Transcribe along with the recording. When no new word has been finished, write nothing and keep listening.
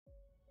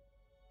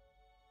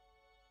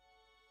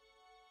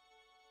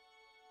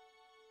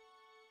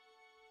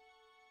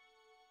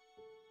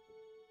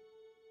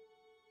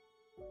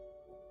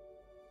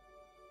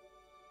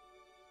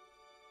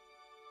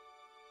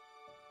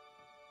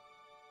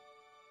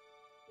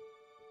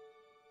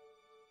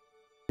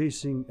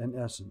Chasing an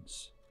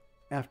Essence,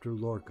 after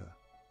Lorca.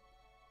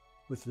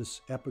 With this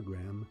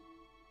epigram,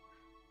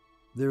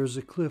 there is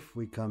a cliff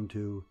we come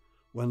to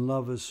when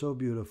love is so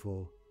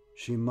beautiful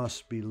she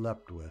must be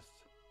leapt with.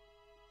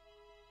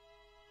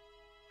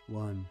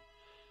 1.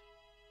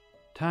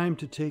 Time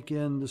to take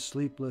in the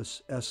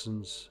sleepless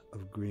essence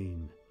of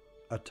green,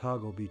 a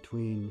toggle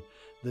between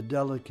the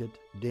delicate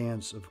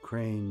dance of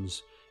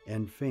cranes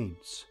and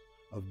feints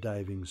of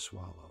diving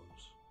swallows.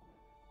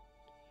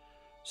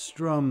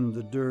 Strum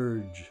the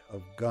dirge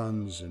of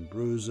guns and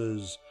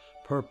bruises,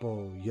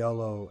 purple,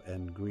 yellow,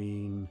 and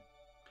green,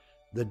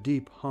 the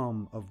deep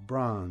hum of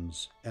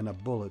bronze and a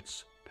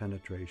bullet's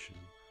penetration.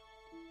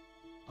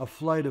 A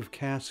flight of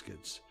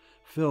caskets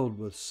filled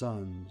with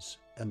suns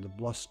and the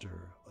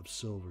bluster of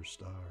silver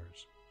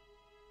stars.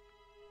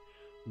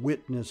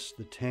 Witness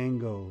the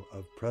tango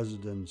of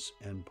presidents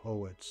and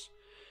poets,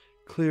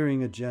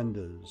 clearing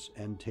agendas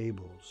and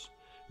tables,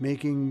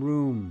 making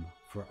room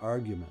for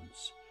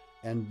arguments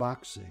and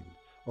boxing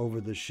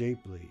over the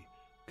shapely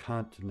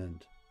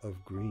continent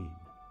of green.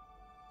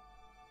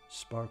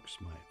 Sparks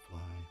might fly.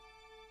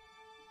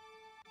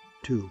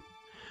 2.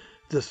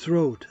 The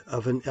throat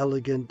of an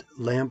elegant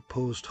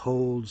lamppost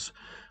holds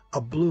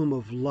a bloom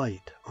of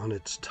light on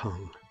its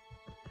tongue.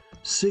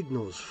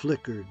 Signals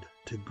flickered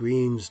to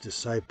green's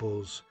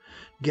disciples,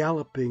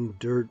 galloping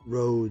dirt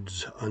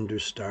roads under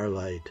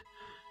starlight,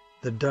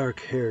 the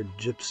dark-haired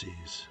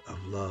gypsies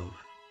of love.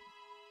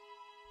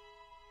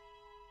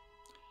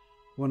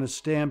 When a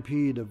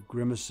stampede of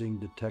grimacing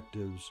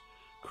detectives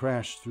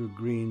crashed through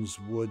Green's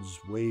woods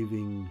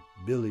waving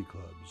billy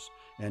clubs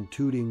and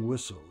tooting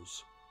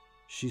whistles,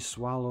 she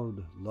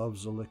swallowed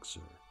love's elixir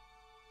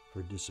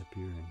for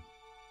disappearing.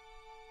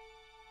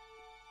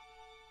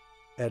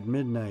 At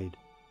midnight,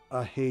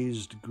 a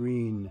hazed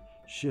green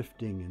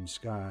shifting in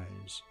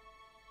skies,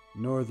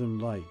 northern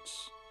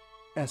lights,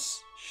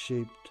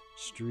 S-shaped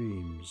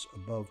streams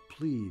above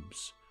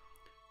plebes,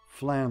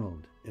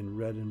 flanneled in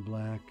red and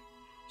black,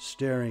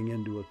 staring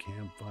into a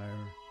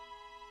campfire,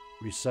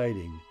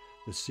 reciting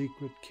the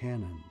secret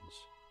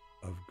canons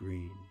of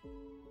green.